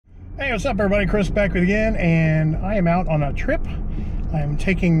Hey, what's up everybody? Chris back with you again, and I am out on a trip. I'm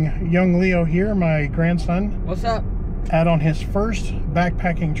taking young Leo here, my grandson. What's up? Out on his first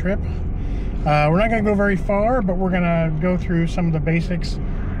backpacking trip. We're not going to go very far, but we're going to go through some of the basics.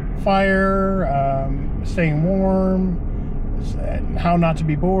 Fire, staying warm, how not to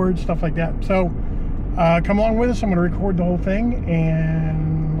be bored, stuff like that. So come along with us. I'm going to record the whole thing,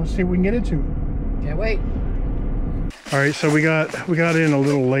 and let's see what we can get into. Can't wait. All right, so we got in a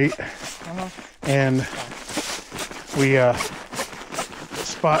little late, and we the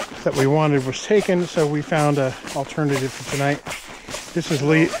spot that we wanted was taken, so we found an alternative for tonight. This is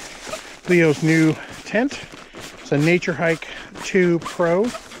Leo's new tent. It's a Nature Hike 2 Pro.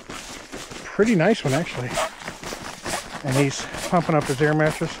 Pretty nice one, actually. And he's pumping up his air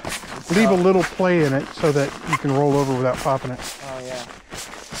mattress. Leave a little play in it so that you can roll over without popping it. Oh yeah.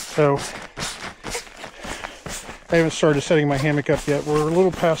 So I haven't started setting my hammock up yet. We're a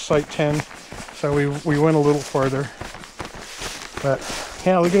little past site 10, so we went a little farther. But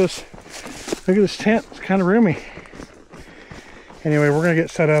yeah, look at this tent. It's kind of roomy. Anyway, we're gonna get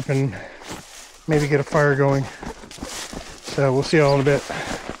set up and maybe get a fire going. So we'll see you all in a bit.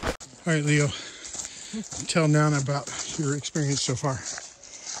 All right, Leo, tell Nana about your experience so far.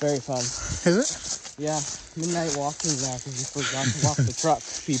 Very fun. Is it? Yeah, midnight walking now because we forgot to walk the truck.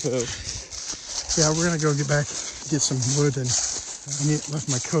 Pee-poo. Yeah, we're gonna go get some wood, and I left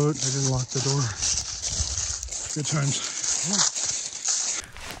my coat. I didn't lock the door. Good times.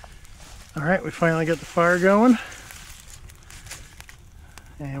 All right, we finally got the fire going,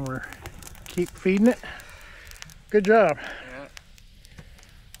 and we're keep feeding it. Good job. Yeah.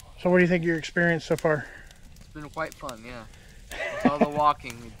 So what do you think of your experience so far? It's been quite fun, yeah. With all the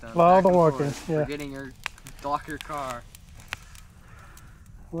walking we've done. All the walking, yeah. Forgetting lock your car.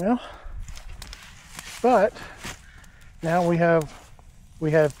 Well, but now we have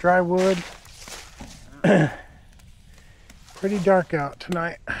dry wood. Pretty dark out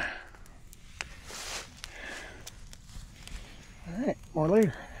tonight. All right, more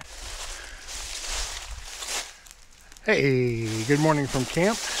later. Hey, good morning from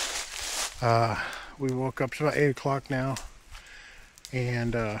camp. We woke up, it's about 8 o'clock now,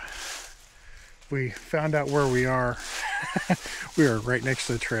 and we found out where we are. We are right next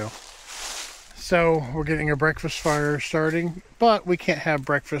to the trail. So we're getting a breakfast fire starting, but we can't have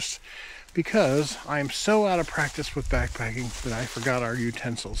breakfast because I'm so out of practice with backpacking that I forgot our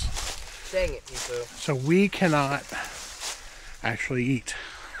utensils. Dang it, people. So we cannot actually eat.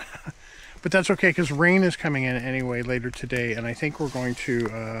 But that's okay, because rain is coming in anyway later today, and I think we're going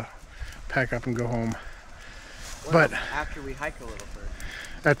to pack up and go home. Well, but after we hike a little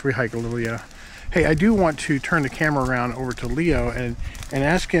first. After we hike a little, yeah. Hey, I do want to turn the camera around over to Leo and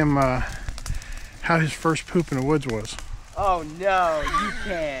ask him how his first poop in the woods was. Oh no, you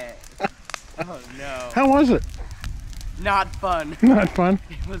can't. Oh no. How was it? Not fun. Not fun?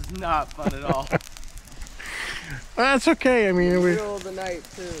 It was not fun at all. That's okay. I mean, Middle of the night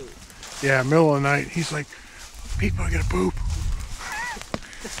too. Yeah, middle of the night. He's like, people, I gotta poop.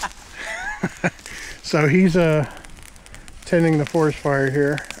 So he's tending the forest fire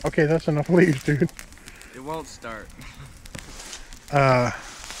here. Okay, that's enough leaves, dude. It won't start.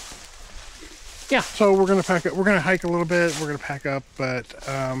 Yeah, so we're gonna pack up. We're gonna hike a little bit. We're gonna pack up, but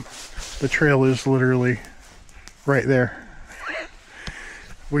the trail is literally right there.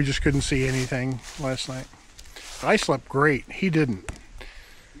 We just couldn't see anything last night. I slept great. He didn't.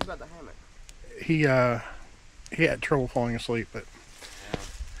 What about the hammock? He had trouble falling asleep, but yeah.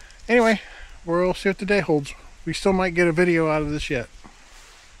 Anyway, we'll see what the day holds. We still might get a video out of this yet.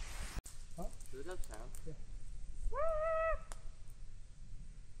 Oh, it does sound. Yeah.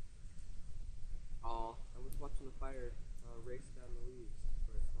 Oh, I was watching the fire race down the leaves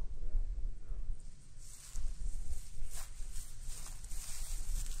before I stomped it out.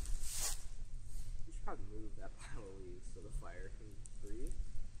 You should probably move that pile of leaves so the fire can breathe.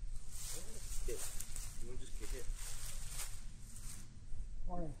 You won't just get hit.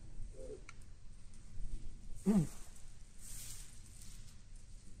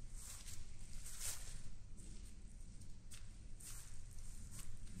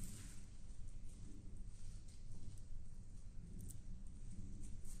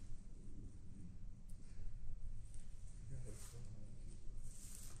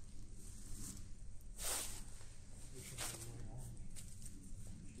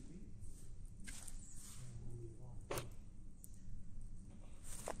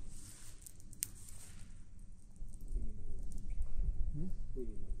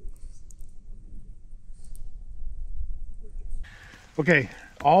 Okay,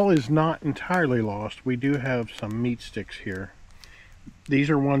 all is not entirely lost. We do have some meat sticks here. These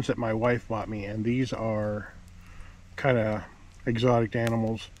are ones that my wife bought me, and these are kind of exotic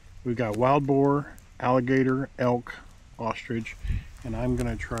animals. We've got wild boar, alligator, elk, ostrich, and I'm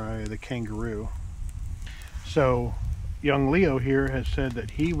gonna try the kangaroo. So young Leo here has said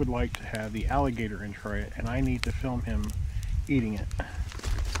that he would like to have the alligator and try it, and I need to film him eating it.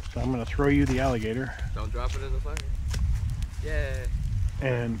 So I'm gonna throw you the alligator. Don't drop it in the fire. Yay.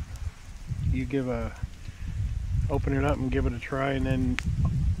 And you open it up and give it a try, and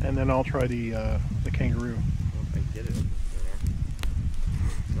then I'll try the kangaroo. Well, if I get it.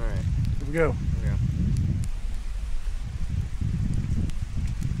 All right. Here we go. Yeah.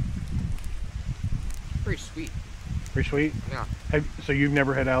 Pretty sweet. Pretty sweet? Yeah. So you've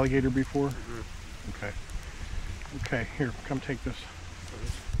never had alligator before? Mm-hmm. Okay. Okay, here, come take this.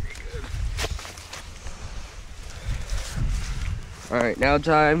 All right, now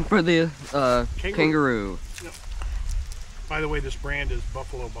time for the kangaroo. Yep. By the way, this brand is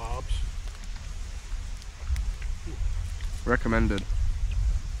Buffalo Bob's. Recommended. It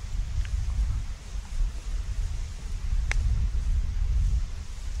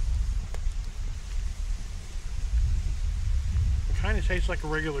kind of tastes like a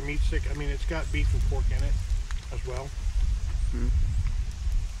regular meat stick. I mean, it's got beef and pork in it as well. Mm.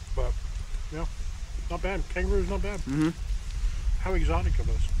 But, yeah, not bad. Kangaroo's not bad. Mm-hmm. How exotic of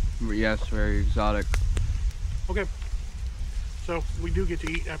us. Yes, very exotic. Okay, so we do get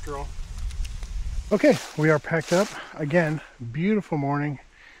to eat after all. Okay, we are packed up. Again, beautiful morning.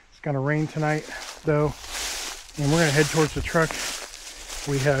 It's gonna rain tonight though, and we're gonna head towards the truck.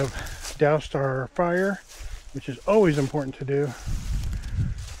 We have doused our fire, which is always important to do,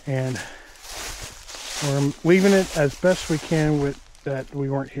 and we're leaving it as best we can with that we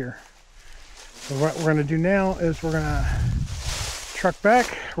weren't here. So what we're gonna do now is we're gonna truck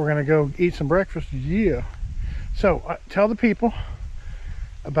back. We're gonna go eat some breakfast. Yeah. So tell the people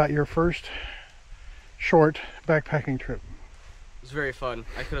about your first short backpacking trip. It was very fun.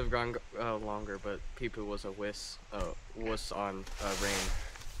 I could have gone longer, but people was a wuss on rain.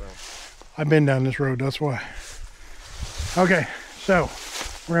 So. I've been down this road, that's why. Okay, so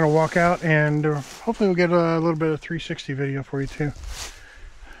we're gonna walk out, and hopefully we'll get a little bit of 360 video for you too.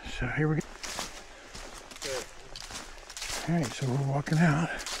 So here we go. All right, so we're walking out.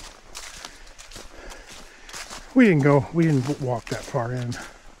 We didn't walk that far in.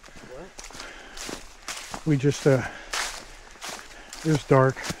 What? We just, it was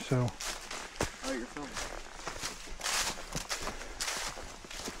dark, so. Oh, you're filming.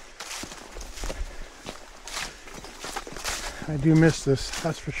 I do miss this,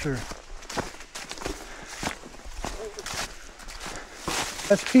 that's for sure.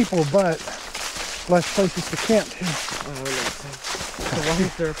 Less people, but less places to camp too. Oh, that makes sense. So why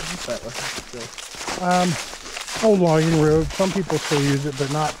is there a path that way? Old logging road. Some people still use it,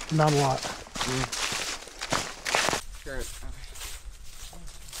 but not a lot. Sure. Okay.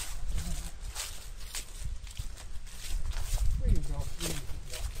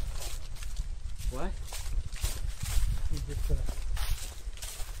 What?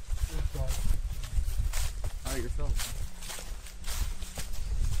 Oh, you're filming.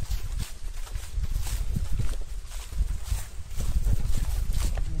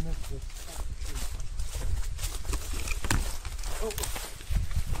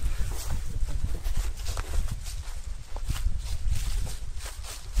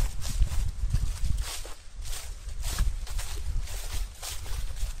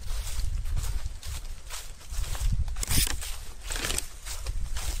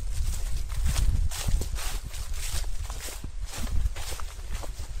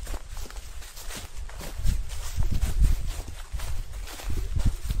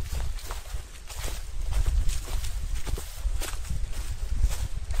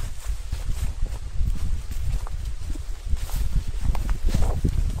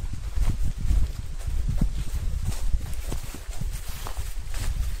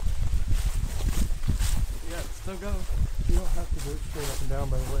 Still go. You don't have to do it straight up and down,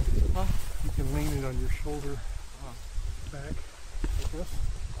 by the way. Huh? You can lean it on your shoulder back, like this.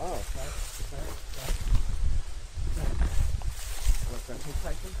 Oh, okay. Back. What's that?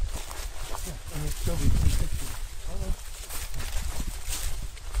 Hiking? Yeah, and it's still be 360. Oh.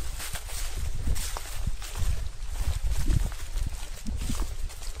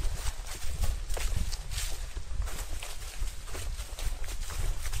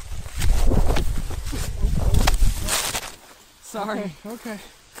 Sorry. Okay.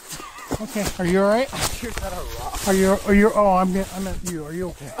 Okay. Are you all right? You're not a rock. Are you? Oh, I meant you. Are you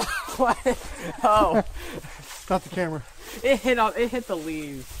okay? What? Oh. Not the camera. It hit the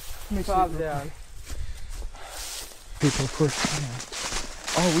leaves. Let me Bob see. down. People, of course.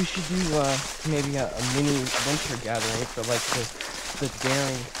 Oh, we should do maybe a mini winter gathering for like the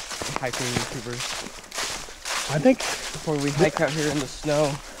daring hiking YouTubers. I think Before we hike out here in the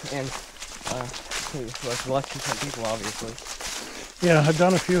snow and like lecture some people, obviously. yeah, I've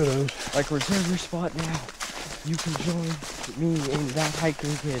done a few of those. Like, reserve your spot now. You can join me in that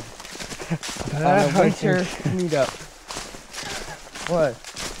hiking kid on a winter meetup. What?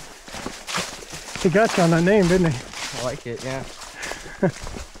 He got you on that name, didn't he? I like it, yeah.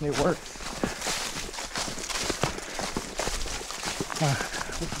 It works.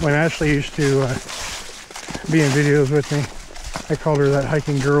 When Ashley used to be in videos with me, I called her that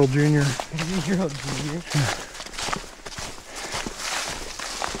hiking girl junior. Girl junior.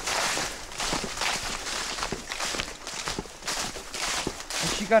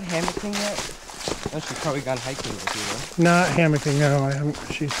 Has she got hammocking yet? Oh, she's probably gone hiking with you though. Not hammocking, no, I haven't.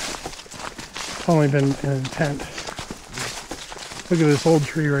 She's only been in a tent. Look at this old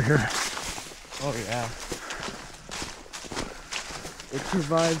tree right here. Oh yeah. It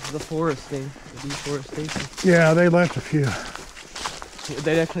survives the foresting, the deforestation. Yeah, they left a few.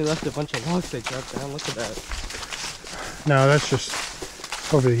 They definitely left a bunch of logs they dropped down. Look at that. No, that's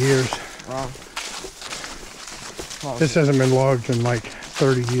just over the years. Wow. Oh, This hasn't been logged in like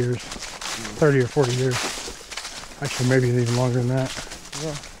 30 years. 30 or 40 years. Actually, maybe even longer than that.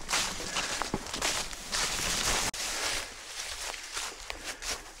 yeah.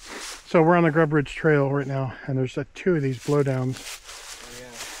 So we're on the Grub Ridge Trail right now, and there's two of these blowdowns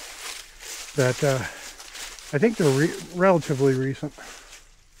Oh, yeah. that I think they're relatively recent.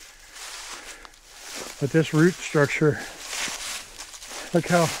 But this root structure, look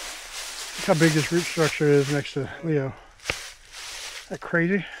how big this root structure is next to Leo. Isn't that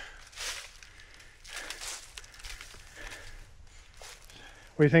crazy?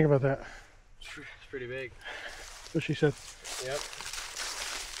 What do you think about that? It's pretty big. That's what she said. Yep.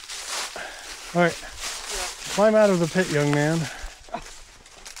 All right, climb out of the pit, young man.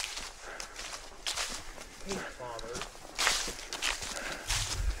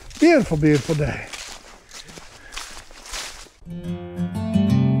 Beautiful, beautiful day.